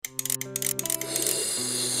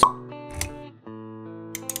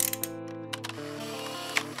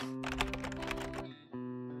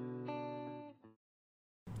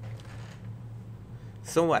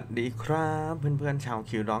สวัสดีครับเพื่อนๆชาว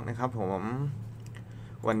คิวด็อกนะครับผม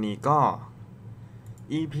วันนี้ก็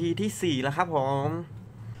EP ที่4แล้วครับผม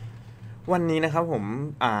วันนี้นะครับ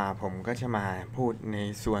ผมก็จะมาพูดใน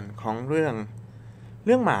ส่วนของเรื่อ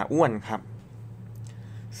งหมาอ้วนครับ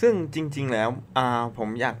ซึ่งจริงๆแล้วผม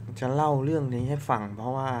อยากจะเล่าเรื่องนี้ให้ฟังเพรา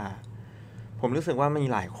ะว่าผมรู้สึกว่ามี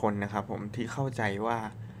หลายคนนะครับผมที่เข้าใจว่า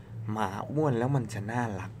หมาอ้วนแล้วมันจะน่า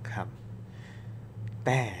รักครับแ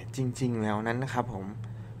ต่จริงๆแล้วนั้นนะครับผม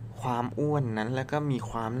ความอ้วนนั้นแล้วก็มี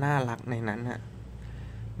ความน่ารักในนั้นน่ะ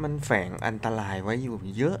มันแฝงอันตรายไว้อยู่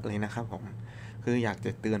เยอะเลยนะครับผมคืออยากจ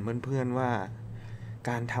ะเตือนเพื่อนๆว่า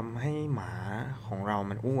การทำให้หมาของเรา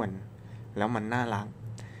มันอ้วนแล้วมันน่ารัก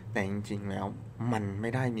แต่จริงๆแล้วมันไม่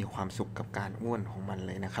ได้มีความสุขกับการอ้วนของมันเ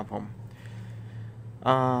ลยนะครับผม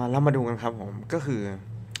เรามาดูกันครับผมก็คือ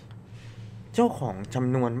เจ้าของจ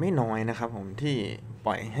ำนวนไม่น้อยนะครับผมที่ป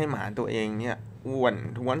ล่อยให้หมาตัวเองเนี่ยอ้วน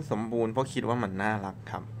ท้วนสมบูรณ์เพราะคิดว่ามันน่ารัก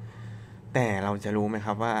ครับแต่เราจะรู้ไหมค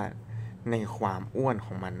รับว่าในความอ้วนข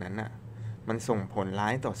องมันนั้นน่ะมันส่งผลร้า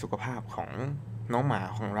ยต่อสุขภาพของน้องหมา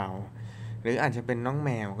ของเราหรืออาจจะเป็นน้องแม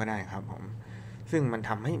วก็ได้ครับผมซึ่งมัน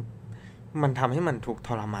ทำให้มันทุกข์ท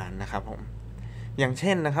รมานนะครับผมอย่างเ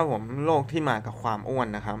ช่นนะครับผมโรคที่มากับความอ้วน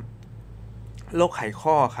นะครับโรคไข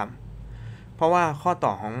ข้อครับเพราะว่าข้อต่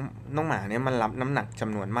อของน้องหมาเนี่ยมันรับน้ำหนักจ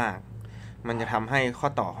ำนวนมากมันจะทำให้ข้อ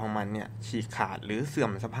ต่อของมันเนี่ยฉีกขาดหรือเสื่อ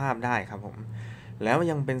มสภาพได้ครับผมแล้ว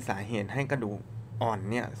ยังเป็นสาเหตุให้กระดูกอ่อน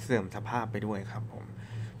เนี่ยเสื่อมสภาพไปด้วยครับผม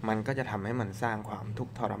มันก็จะทำให้มันสร้างความทุก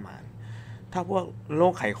ข์ทรมานถ้าพวกโร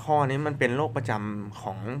คไขข้อนี้มันเป็นโรคประจำข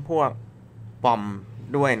องพวกปอม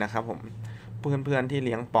ด้วยนะครับผมเพื่อนๆที่เ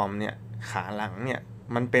ลี้ยงปอมเนี่ยขาหลังเนี่ย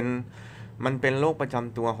มันเป็นโรคประจ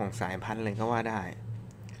ำตัวของสายพันธุ์เลยก็ว่าได้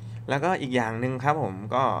แล้วก็อีกอย่างหนึ่งครับผม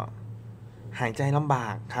ก็หายใจลำบ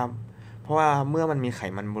ากครับเพราะว่าเมื่อมันมีไข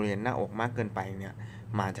มันบริเวณหน้าอกมากเกินไปเนี่ย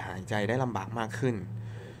มันจะหายใจได้ลำบากมากขึ้น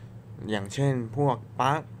อย่างเช่นพวก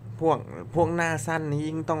ปักพวกพวกหน้าสั้นนี้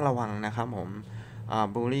ยิ่งต้องระวังนะครับผม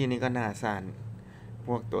บูลลี่นี่ก็หน้าสั้นพ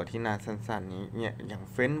วกตัวที่หน้าสั้นๆนี้เนี่ยอย่าง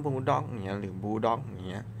เฟนบูลด็อกเนี่ยหรือบูลด็อกอย่าง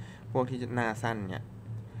เงี้ยพวกที่หน้าสั้นเนี่ย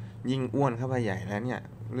ยิ่งอ้วนเข้าไปใหญ่แล้วเนี่ย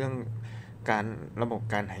เรื่องการระบบ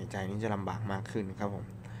การหายใจนี่จะลำบากมากขึ้นครับผม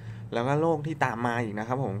แล้วก็โรคที่ตามมาอีกนะค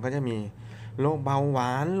รับผมก็จะมีโรคเบาหว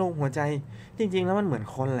านโรคหัวใจจริงๆแล้วมันเหมือน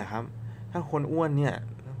คนแหละครับถ้าคนอ้วนเนี่ย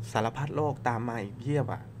สารพัดโรคตามมาอีกเพียบ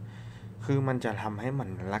อ่ะคือมันจะทำให้มัน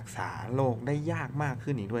รักษาโรคได้ยากมาก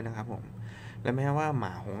ขึ้นอีกด้วยนะครับผมและแม้ว่าหม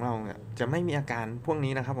าของเราเนี่ยจะไม่มีอาการพวก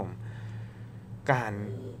นี้นะครับผมการ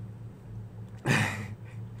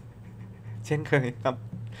เช่นเคยครับ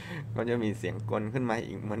ก็จะมีเสียงกลขึ้นมา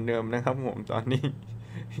อีกเหมือนเดิมนะครับผมตอนนี้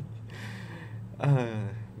เออ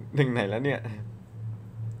ถึงไหนแล้วเนี่ย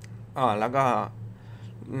แล้วก็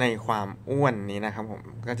ในความอ้วนนี้นะครับผม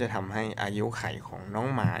ก็จะทำให้อายุไขของน้อง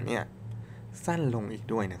หมาเนี่ยสั้นลงอีก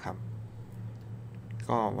ด้วยนะครับ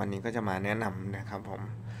ก็วันนี้ก็จะมาแนะนำนะครับผม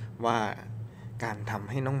ว่าการทำ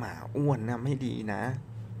ให้น้องหมาอ้วนนะไม่ดีนะ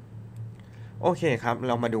โอเคครับเ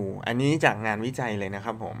รามาดูอันนี้จากงานวิจัยเลยนะค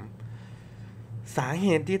รับผมสาเห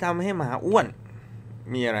ตุที่ทำให้หมาอ้วน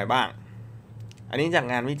มีอะไรบ้างอันนี้จาก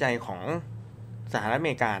งานวิจัยของสหรัฐอเ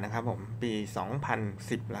มริกานะครับผมปี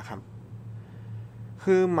2010แล้วครับ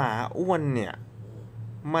คือหมาอ้วนเนี่ย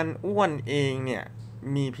มันอ้วนเองเนี่ย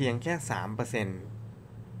มีเพียงแค่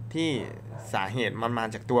 3% ที่สาเหตุมันมา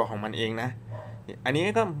จากตัวของมันเองนะอันนี้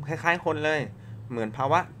ก็คล้ายๆคนเลยเหมือนภา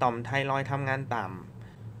วะต่อมไทรอยด์ทำงานต่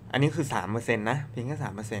ำอันนี้คือ 3% นะเพียงแค่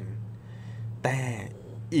 3%แต่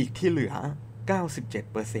อีกที่เหลือ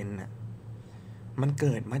 97%น่ะมันเ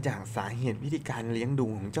กิดมาจากสาเหตุวิธีการเลี้ยงดู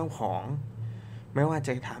ของเจ้าของไม่ว่าจ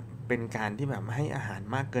ะทำเป็นการที่แบบให้อาหาร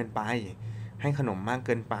มากเกินไปให้ขนมมากเ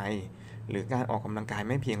กินไปหรือการออกกำลังกาย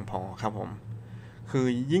ไม่เพียงพอครับผมคือ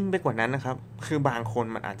ยิ่งไปกว่านั้นนะครับคือบางคน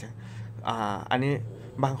มันอาจจะอันนี้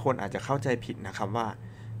บางคนอาจจะเข้าใจผิดนะครับว่า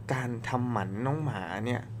การทำหมันน้องหมาเ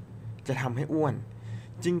นี่ยจะทำให้อ้วน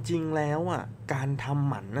จริงๆแล้วอ่ะการทำ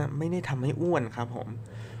หมันน่ะไม่ได้ทำให้อ้วนครับผม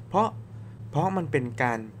เพราะเพราะมันเป็นก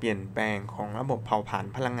ารเปลี่ยนแปลงของระบบเผาผลาญ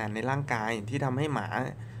พลังงานในร่างกายที่ทำให้หมา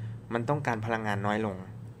มันต้องการพลังงานน้อยลง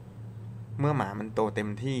เมื่อหมามันโตเต็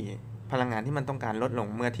มที่พลังงานที่มันต้องการลดลง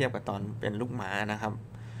เมื่อเทียบกับตอนเป็นลูกหมานะครับ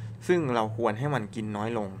ซึ่งเราควรให้มันกินน้อย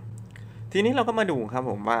ลงทีนี้เราก็มาดูครับ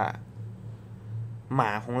ผมว่าหม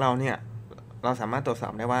าของเราเนี่ยเราสามารถตรวจสอ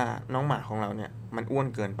บได้ว่าน้องหมาของเราเนี่ยมันอ้วน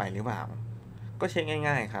เกินไปหรือเปล่าก็เช็ค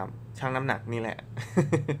ง่ายๆครับชั่งน้ำหนักนี่แหละ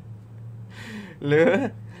ห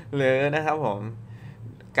รือนะครับผม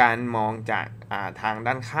การมองจากทาง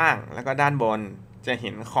ด้านข้างแล้วก็ด้านบนจะเ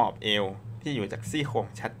ห็นขอบเอวที่อยู่จากซี่โครง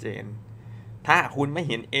ชัดเจนถ้าคุณไม่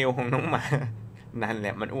เห็นเอวของน้องหมานั่นแหล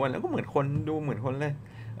ะมันอ้วนแล้วก็เหมือนคนดูเหมือนคนเลย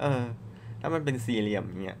ถ้ามันเป็นสี่เหลี่ยม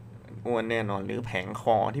อย่างเงี้ย อ้วนแน่นอนหรือแผงค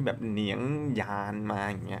อที่แบบเหนียงยานมา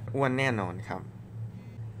อย่างเงี้ยอ้วนแน่นอนครับ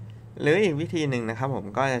หรืออีกวิธีหนึ่งนะครับผม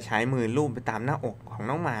ก็จะใช้มือลูบไปตามหน้าอกของ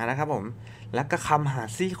น้องหมานะครับผมแล้วก็คำหา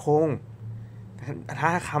ซี่โครงถ้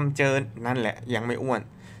าคำเจอนั่นแหละยังไม่อ้วน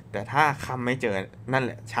แต่ถ้าคำไม่เจอนั่นแ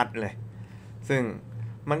หละชัดเลยซึ่ง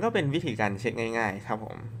มันก็เป็นวิธีการเช็คง่ายๆครับผ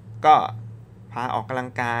มก็พาออกกำลั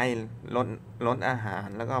งกายลดอาหาร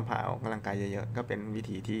แล้วก็พาออกกำลังกายเยอะๆก็เป็นวิ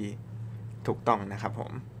ธีที่ถูกต้องนะครับผ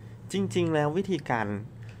มจริงๆแล้ววิธีก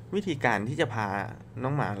ารที่จะพาน้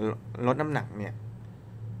องหมาลดน้ำหนักเนี่ย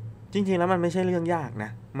จริงๆแล้วมันไม่ใช่เรื่องยากน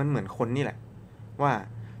ะมันเหมือนคนนี่แหละว่า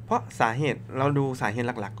เพราะสาเหตุเราดูสาเหตุ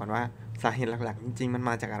หลักๆก่อนว่าสาเหตุหลักๆจริงๆมัน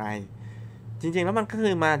มาจากอะไรจริงๆแล้วมันก็คื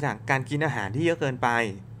อมาจากการกินอาหารที่เยอะเกินไป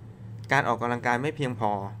การออกกำลังกายไม่เพียงพ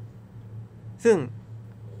อซึ่ง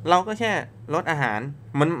เราก็แค่ลดอาหาร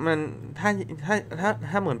มัน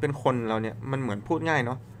ถ้าเหมือนเป็นคนเราเนี่ยมันเหมือนพูดง่ายเ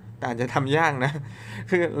นาะแต่อาจจะทำยากนะ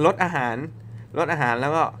คือลดอาหารแล้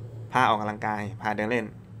วก็พาออกกำลังกายพาเดินเล่น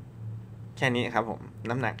แค่นี้ครับผม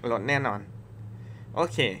น้ำหนักลดแน่นอนโอ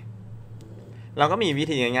เคเราก็มีวิ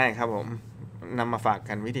ธีง่ายๆครับผมนำมาฝาก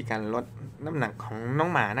กันวิธีการลดน้ำหนักของน้อง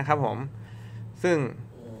หมานะครับผมซึ่ง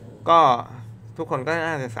ก็ทุกคนก็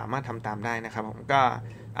น่าจะสามารถทำตามได้นะครับผมก็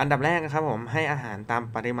อันดับแรกนะครับผมให้อาหารตาม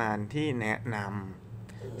ปริมาณที่แนะน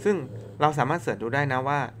ำซึ่งเราสามารถเสิร์ชดูได้นะ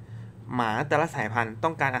ว่าหมาแต่ละสายพันธุ์ต้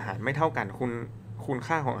องการอาหารไม่เท่ากันคุณ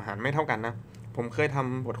ค่าของอาหารไม่เท่ากันนะผมเคยท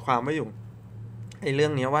ำบทความไว้อยู่ไอ้เรื่อ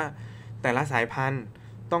งนี้ว่าแต่ละสายพันธุ์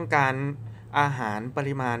ต้องการอาหารป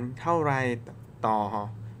ริมาณเท่าไรต่อ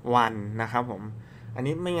วันนะครับผมอัน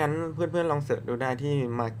นี้ไม่งั้นเพื่อนๆลองเสิร์ชดูได้ที่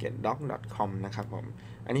marketdoc.com นะครับผม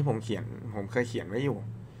อันนี้ผมเคยเขียนไว้อยู่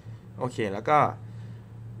โอเคแล้วก็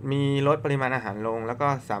มีลดปริมาณอาหารลงแล้วก็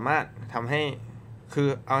สามารถทำให้คือ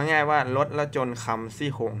เอาง่ายๆว่าลดแล้วจนคำซี่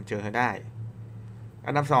โครงเจอได้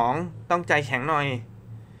อันดับ2ต้องใจแข็งหน่อย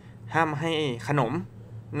ห้ามให้ขนม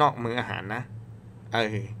นอกมื้ออาหารนะ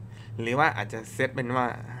หรือว่าอาจจะเซตเป็นว่า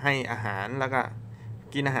ให้อาหารแล้วก็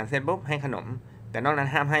กินอาหารเสร็จปุ๊บให้ขนมแต่นอกนั้น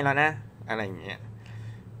ห้ามให้แล้วนะอะไรอย่างเงี้ย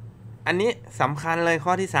อันนี้สำคัญเลยข้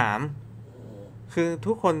อที่3คือ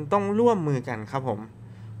ทุกคนต้องร่วมมือกันครับผม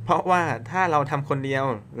เพราะว่าถ้าเราทำคนเดียว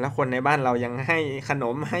แล้วคนในบ้านเรายังให้ขน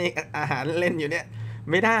มให้อาหารเล่นอยู่เนี่ย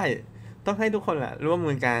ไม่ได้ต้องให้ทุกคนแหละร่วม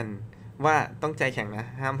มือกันว่าต้องใจแข็งนะ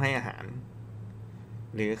ห้ามให้อาหาร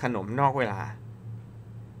หรือขนมนอกเวลา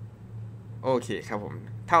โอเคครับผม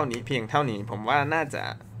เพียงเท่านี้ผมว่าน่า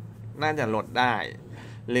จะลดได้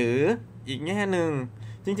หรืออีกแง่หนึ่ง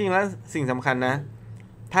จริงๆแล้วสิ่งสำคัญนะ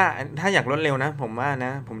ถ้าอยากลดเร็วนะผมว่าน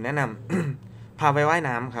ะผมแนะนำ พาไปว่าย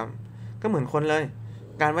น้ำครับก็เหมือนคนเลย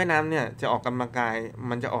การว่ายน้ำเนี่ยจะออกกำลังกาย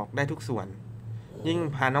มันจะออกได้ทุกส่วนยิ่ง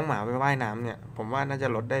พาน้องหมาไปว่ายน้ำเนี่ยผมว่าน่าจะ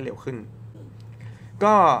ลดได้เร็วขึ้น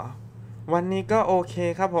ก็วันนี้ก็โอเค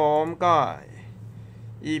ครับผมก็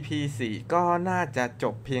EP 4ก็น่าจะจ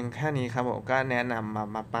บเพียงแค่นี้ครับผมก็แนะนำ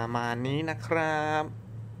มาประมาณนี้นะครับ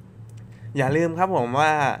อย่าลืมครับผมว่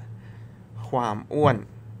าความอ้วน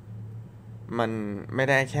มันไม่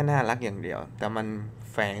ได้แค่น่ารักอย่างเดียวแต่มัน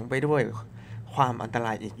แฝงไปด้วยความอันตร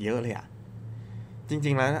ายอีกเยอะเลยอะจ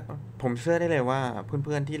ริงๆแล้วผมเชื่อได้เลยว่าเ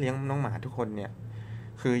พื่อนๆที่เลี้ยงน้องหมาทุกคนเนี่ย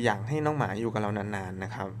คืออยากให้น้องหมาอยู่กับเรานานๆน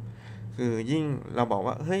ะครับคือยิ่งเราบอก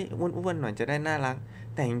ว่าเฮ้ยอ้วนๆหน่อยจะได้น่ารัก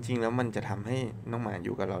แต่จริงๆแล้วมันจะทำให้น้องหมาอ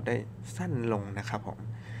ยู่กับเราได้สั้นลงนะครับผม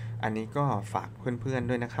อันนี้ก็ฝากเพื่อนๆ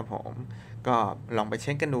ด้วยนะครับผมก็ลองไปเ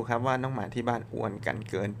ช็คกันดูครับว่าน้องหมาที่บ้านอ้วนกัน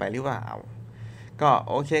เกินไปหรือเปล่าก็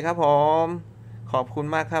โอเคครับผมขอบคุณ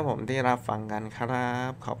มากครับผมที่รับฟังกันครั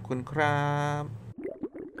บขอบคุณครับ